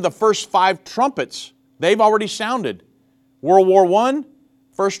 And then the first 5 trumpets, they've already sounded. World War I,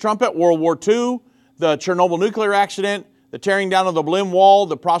 first trumpet, World War II, the Chernobyl nuclear accident, the tearing down of the Berlin Wall,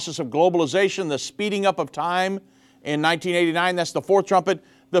 the process of globalization, the speeding up of time in 1989, that's the 4th trumpet.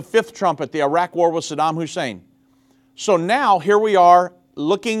 The 5th trumpet, the Iraq War with Saddam Hussein. So now, here we are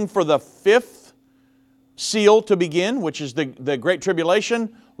looking for the 5th seal to begin, which is the Great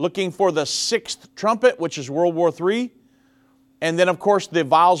Tribulation, looking for the 6th trumpet, which is World War III, and then, of course, the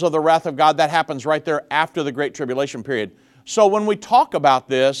vials of the wrath of God. That happens right there after the Great Tribulation period. So when we talk about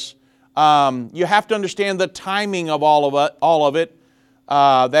this, you have to understand the timing of all of it,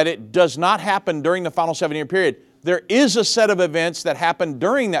 that it does not happen during the final 7-year period. There is a set of events that happen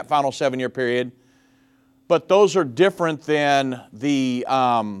during that final 7-year period, but those are different than the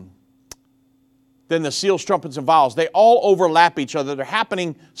seals, trumpets, and vials. They all overlap each other. They're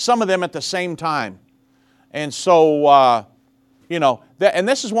happening, some of them at the same time. And so, and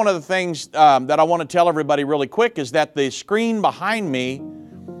this is one of the things that I want to tell everybody really quick, is that the screen behind me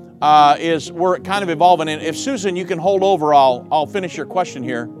we're kind of evolving. And if Susan, you can hold over, I'll finish your question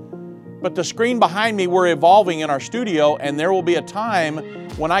here. But the screen behind me, we're evolving in our studio, and there will be a time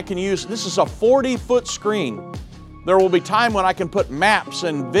when I can use, this is a 40-foot screen. There will be time when I can put maps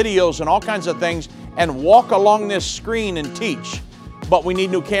and videos and all kinds of things and walk along this screen and teach. But we need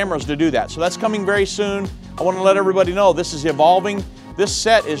new cameras to do that. So that's coming very soon. I want to let everybody know this is evolving. This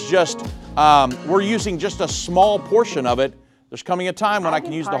set is just, we're using just a small portion of it. There's coming a time when I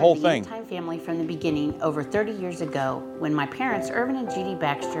can use the whole thing. I've been part of the End Time family from the beginning over 30 years ago when my parents, Irvin and Judy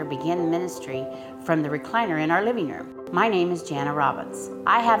Baxter, began ministry from the recliner in our living room. My name is Jana Robbins.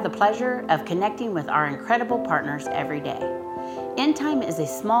 I have the pleasure of connecting with our incredible partners every day. End Time is a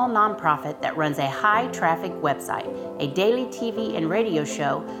small nonprofit that runs a high-traffic website, a daily TV and radio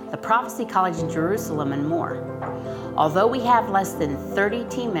show, the Prophecy College in Jerusalem, and more. Although we have less than 30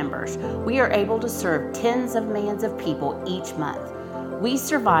 team members, we are able to serve tens of millions of people each month. We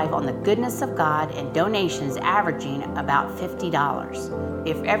survive on the goodness of God and donations averaging about $50.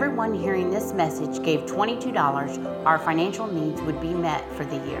 If everyone hearing this message gave $22, our financial needs would be met for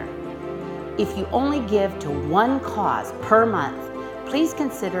the year. If you only give to one cause per month, please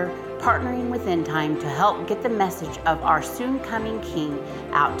consider partnering with End Time to help get the message of our soon-coming King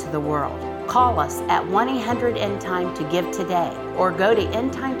out to the world. Call us at 1-800-END-TIME to give today, or go to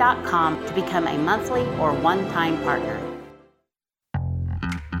endtime.com to become a monthly or one-time partner.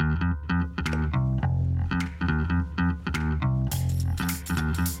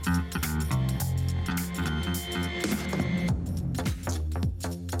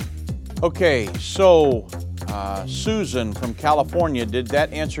 Okay, so Susan from California, did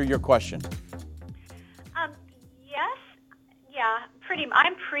that answer your question? Yes. Yeah,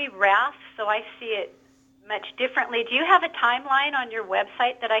 I'm pre-wrath, so I see it much differently. Do you have a timeline on your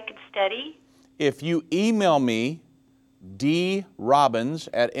website that I could study? If you email me,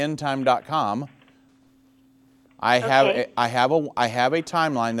 drobbins@endtime.com, I have a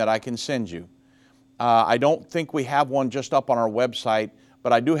timeline that I can send you. I don't think we have one just up on our website,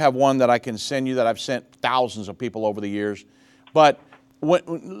 but I do have one that I can send you that I've sent thousands of people over the years. But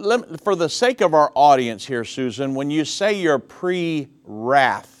for the sake of our audience here, Susan, when you say you're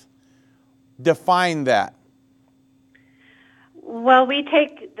pre-wrath, define that? Well, we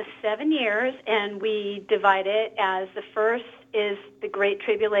take the 7 years and we divide it as the first is the Great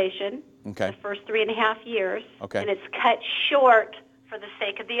Tribulation, Okay. the first 3.5 years, Okay. and it's cut short for the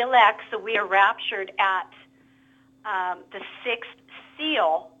sake of the elect, so we are raptured at the 6th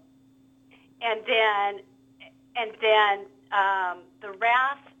seal, and then the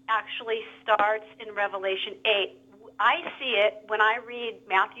wrath actually starts in Revelation 8. I see it when I read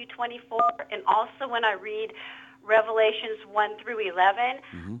Matthew 24 and also when I read Revelations 1 through 11.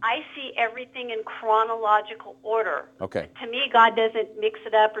 I see everything in chronological order. Okay. To me, God doesn't mix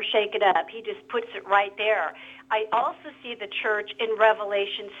it up or shake it up. He just puts it right there. I also see the church in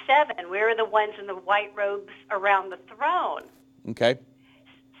Revelation 7. We're the ones in the white robes around the throne. Okay.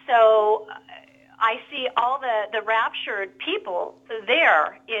 So I see all the raptured people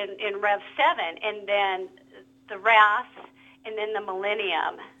there in Rev 7, and then the wrath, and then the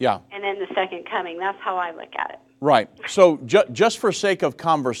millennium, Yeah. and then the second coming. That's how I look at it. Right. So just for sake of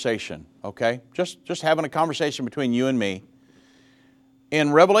conversation, okay, just having a conversation between you and me,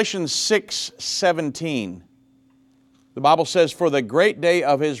 in Revelation 6:17, the Bible says, "For the great day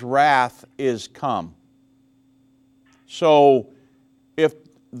of his wrath is come." So if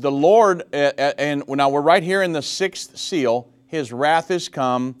the Lord, and now we're right here in the 6th seal, his wrath is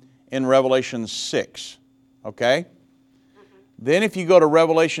come in Revelation 6, okay? Then if you go to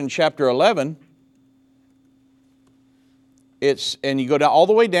Revelation chapter 11, and you go down all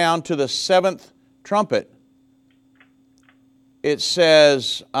the way down to the 7th trumpet, it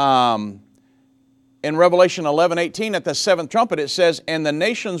says in Revelation 11:18 at the 7th trumpet, it says, "And the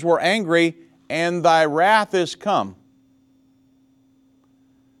nations were angry, and thy wrath is come."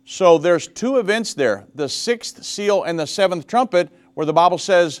 So there's two events there, the 6th seal and the 7th trumpet, where the Bible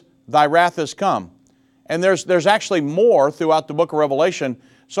says, "Thy wrath is come." And there's actually more throughout the book of Revelation.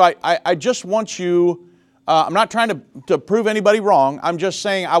 So I just want you, I'm not trying to prove anybody wrong. I'm just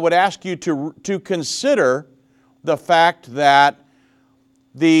saying I would ask you to consider the fact that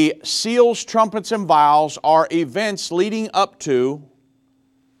the seals, trumpets, and vials are events leading up to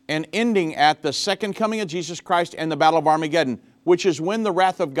and ending at the second coming of Jesus Christ and the Battle of Armageddon, which is when the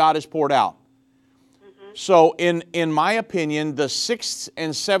wrath of God is poured out. So in my opinion, the 6th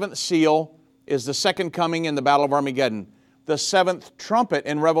and 7th seal is the second coming in the Battle of Armageddon. The 7th trumpet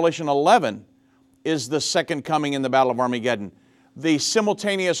in Revelation 11 is the second coming in the Battle of Armageddon. The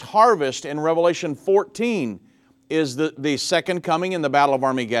simultaneous harvest in Revelation 14 is the second coming in the Battle of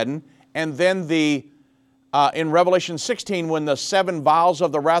Armageddon. And then in Revelation 16, when the 7 vials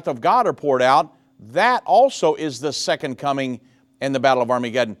of the wrath of God are poured out, that also is the second coming in the Battle of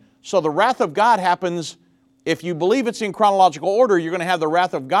Armageddon. So the wrath of God happens, if you believe it's in chronological order, you're going to have the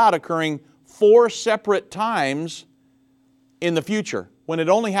wrath of God occurring 4 separate times in the future, when it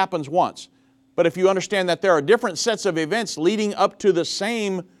only happens once. But if you understand that there are different sets of events leading up to the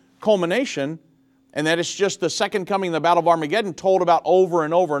same culmination, and that it's just the second coming of the Battle of Armageddon told about over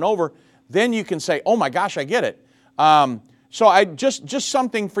and over and over, then you can say, oh my gosh, I get it. So I just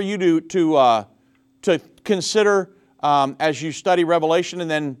something for you to consider as you study Revelation, and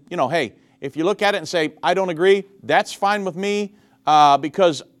then, hey, if you look at it and say, I don't agree, that's fine with me,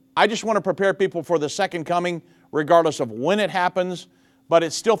 because I just want to prepare people for the second coming, regardless of when it happens, but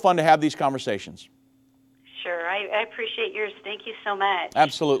it's still fun to have these conversations. Sure, I appreciate yours. Thank you so much.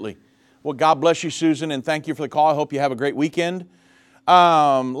 Absolutely. Well, God bless you, Susan, and thank you for the call. I hope you have a great weekend.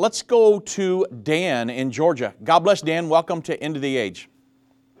 Let's go to Dan in Georgia. God bless, Dan. Welcome to End of the Age.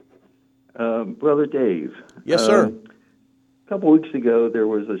 Brother Dave. Yes, sir. A couple weeks ago, there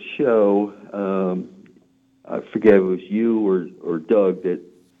was a show, I forget if it was you or Doug, that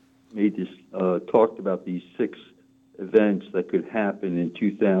made this, talked about these 6 events that could happen in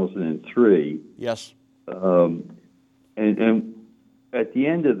 2003. Yes. And at the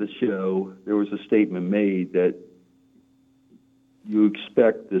end of the show, there was a statement made that you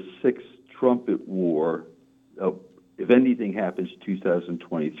expect the 6th trumpet war, if anything happens in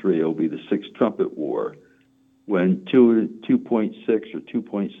 2023, it'll be the 6th trumpet war, when 2.6 or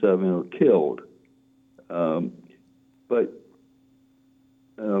 2.7 are killed. But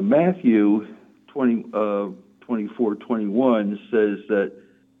Matthew 24:21 says that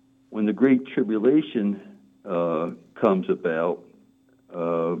when the Great Tribulation comes about,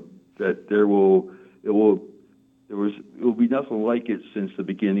 that it will be nothing like it since the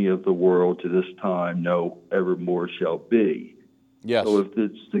beginning of the world to this time, no evermore shall be. Yes. So if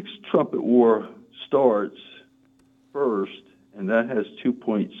the 6th trumpet war starts first, and that has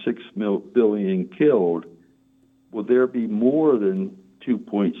 2.6 billion killed, will there be more than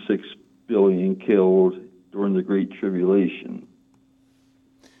 2.6 billion killed during the Great Tribulation?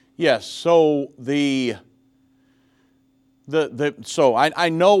 Yes, so so I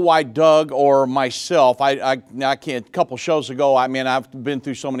know why Doug or myself, I can't, a couple shows ago, I mean, I've been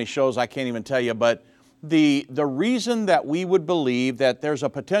through so many shows I can't even tell you, but the reason that we would believe that there's a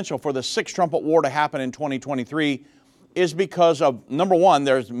potential for the sixth trumpet war to happen in 2023 is because of, number one,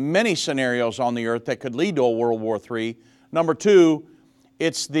 there's many scenarios on the earth that could lead to a World War III. Number two,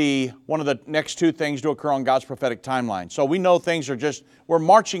 it's one of the next two things to occur on God's prophetic timeline. So we know things are we're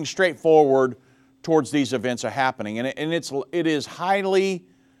marching straight forward towards these events are happening. And it is highly,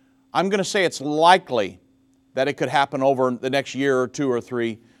 I'm going to say it's likely that it could happen over the next year or two or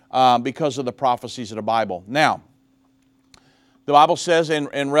three because of the prophecies of the Bible. Now, the Bible says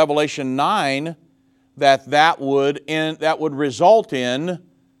in Revelation 9 that would result in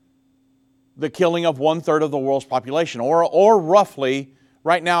the killing of 1/3 of the world's population, or roughly,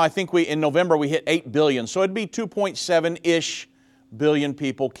 right now I think in November we hit 8 billion, so it'd be 2.7-ish billion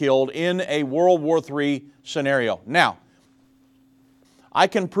people killed in a World War III scenario. Now, I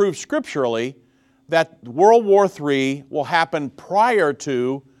can prove scripturally that World War III will happen prior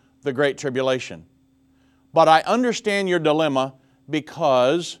to the Great Tribulation. But I understand your dilemma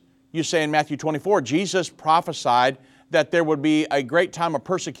because you say in Matthew 24, Jesus prophesied that there would be a great time of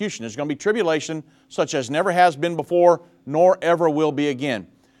persecution. There's going to be tribulation such as never has been before, nor ever will be again.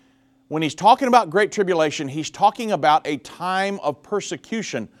 When he's talking about great tribulation, he's talking about a time of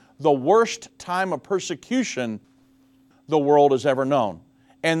persecution, the worst time of persecution the world has ever known.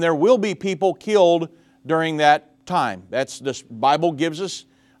 And there will be people killed during that time. This Bible gives us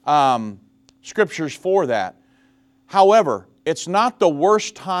scriptures for that. However, it's not the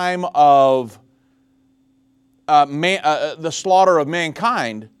worst time of the slaughter of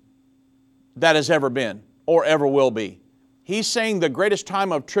mankind that has ever been or ever will be. He's saying the greatest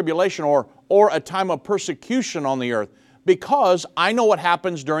time of tribulation or a time of persecution on the earth, because I know what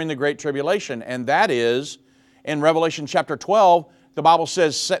happens during the Great Tribulation, and that is in Revelation chapter 12, the Bible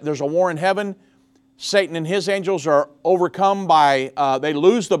says there's a war in heaven. Satan and his angels are overcome by, they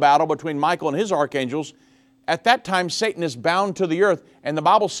lose the battle between Michael and his archangels. At that time, Satan is bound to the earth, and the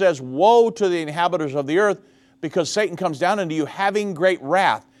Bible says, woe to the inhabitants of the earth, because Satan comes down into you having great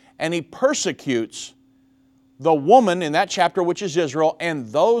wrath, and he persecutes the woman in that chapter, which is Israel, and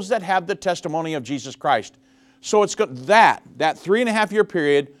those that have the testimony of Jesus Christ. So it's that 3.5-year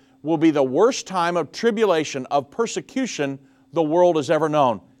period will be the worst time of tribulation, of persecution the world has ever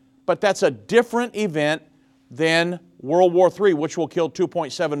known. But that's a different event than World War III, which will kill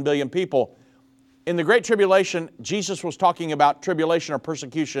 2.7 billion people. In the Great Tribulation, Jesus was talking about tribulation or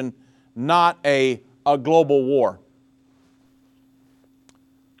persecution, not a global war.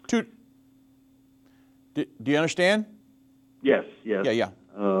 Do you understand? Yes. Yeah.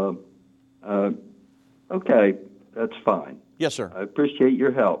 Okay, that's fine. Yes, sir. I appreciate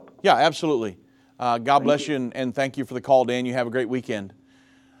your help. Yeah, absolutely. God bless you, and thank you for the call, Dan. You have a great weekend.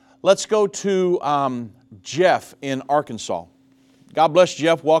 Let's go to Jeff in Arkansas. God bless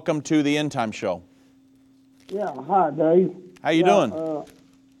Jeff. Welcome to the End Time Show. Yeah, hi, Dave. How you doing?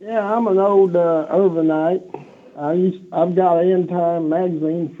 I'm an old Irvinite. I've got an End Time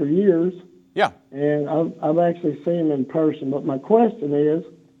magazine for years. Yeah. And I've actually seen him in person. But my question is,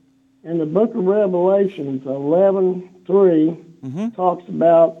 in the book of Revelations 11:3 talks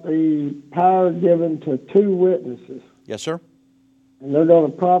about the power given to 2 witnesses. Yes, sir. And they're going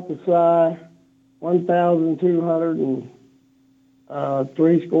to prophesy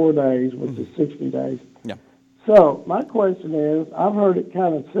 1,203 days, which is 60 days. Yeah. So my question is, I've heard it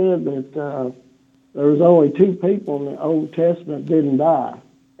kind of said that there was only 2 people in the Old Testament didn't die,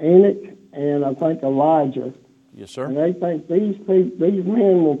 Enoch and I think Elijah. Yes, sir. And they think these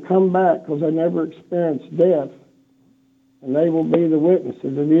men will come back because they never experienced death, and they will be the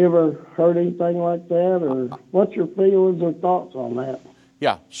witnesses. Have you ever heard anything like that, or what's your feelings or thoughts on that?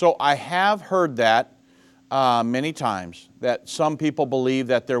 Yeah, so I have heard that many times, that some people believe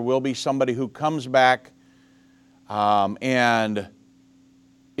that there will be somebody who comes back and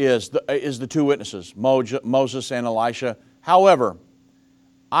is the 2 witnesses, Moses and Elisha. However,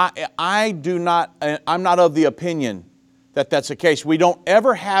 I'm not of the opinion that that's the case. We don't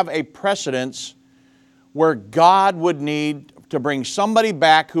ever have a precedence where God would need to bring somebody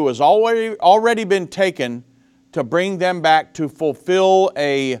back who has already been taken, to bring them back to fulfill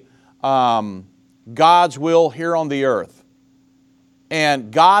God's will here on the earth.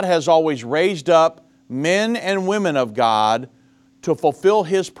 And God has always raised up men and women of God to fulfill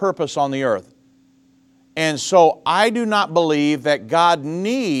His purpose on the earth. And so I do not believe that God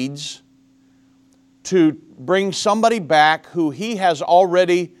needs to bring somebody back who He has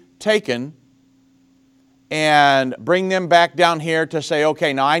already taken and bring them back down here to say,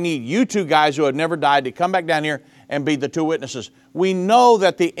 okay, now I need you two guys who have never died to come back down here and be the two witnesses. We know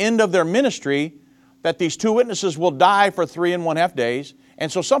that the end of their ministry, that these two witnesses will die for 3 1/2 days. And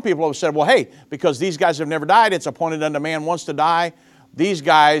so some people have said, well, hey, because these guys have never died, it's appointed unto man once to die. These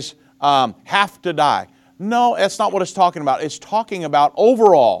guys have to die. No, that's not what it's talking about. It's talking about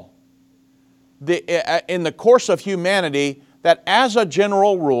overall, in the course of humanity, that as a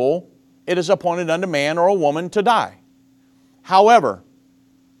general rule, it is appointed unto man or a woman to die. However,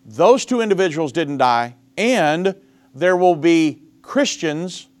 those two individuals didn't die, and there will be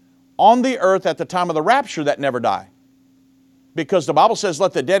Christians on the earth at the time of the rapture that never die. Because the Bible says,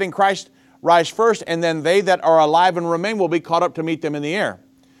 let the dead in Christ rise first, and then they that are alive and remain will be caught up to meet them in the air.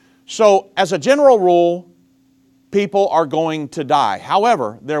 So, as a general rule, people are going to die.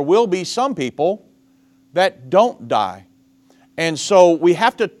 However, there will be some people that don't die. And so we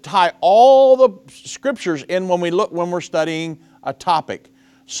have to tie all the scriptures in when we're studying a topic.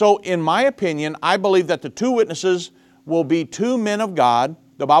 So in my opinion, I believe that the two witnesses will be two men of God.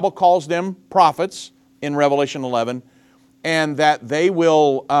 The Bible calls them prophets in Revelation 11, and that they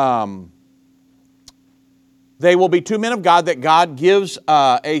will be two men of God that God gives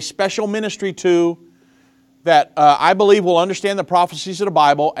a special ministry to, that I believe will understand the prophecies of the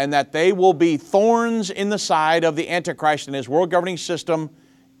Bible, and that they will be thorns in the side of the Antichrist and his world governing system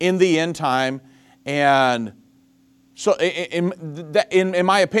in the end time. And so in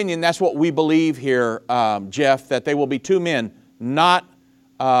my opinion, that's what we believe here, Jeff, that they will be two men, not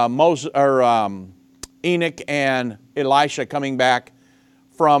Enoch and Elisha coming back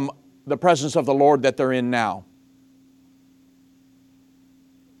from the presence of the Lord that they're in now.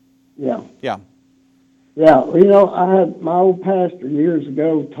 Yeah. Yeah. Yeah, you know, I had my old pastor years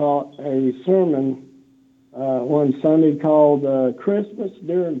ago taught a sermon one Sunday called Christmas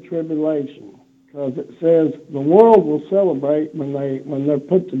During Tribulation, because it says the world will celebrate when they're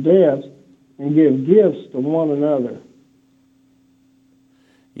put to death and give gifts to one another.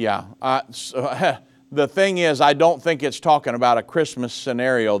 Yeah. So, the thing is, I don't think it's talking about a Christmas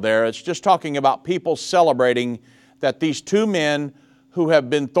scenario there. It's just talking about people celebrating that these two men who have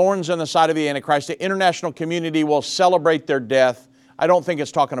been thorns in the side of the Antichrist, the international community will celebrate their death. I don't think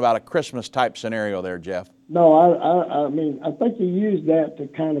it's talking about a Christmas type scenario there, Jeff. No, I mean, I think you used that to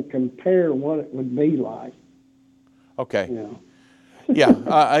kind of compare what it would be like. Okay.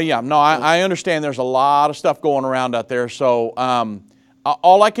 Yeah. Yeah. No, I understand there's a lot of stuff going around out there. So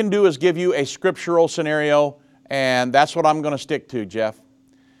all I can do is give you a scriptural scenario, and that's what I'm going to stick to, Jeff.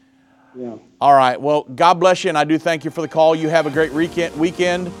 Yeah. All right. Well, God bless you, and I do thank you for the call. You have a great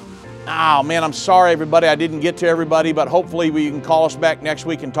weekend. Oh, man, I'm sorry, everybody. I didn't get to everybody, but hopefully you can call us back next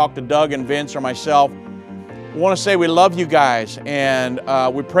week and talk to Doug and Vince or myself. I want to say we love you guys, and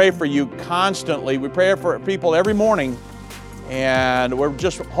we pray for you constantly. We pray for people every morning, and we're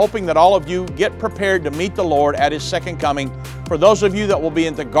just hoping that all of you get prepared to meet the Lord at His second coming. For those of you that will be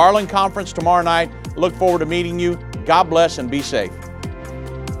at the Garland Conference tomorrow night, look forward to meeting you. God bless and be safe.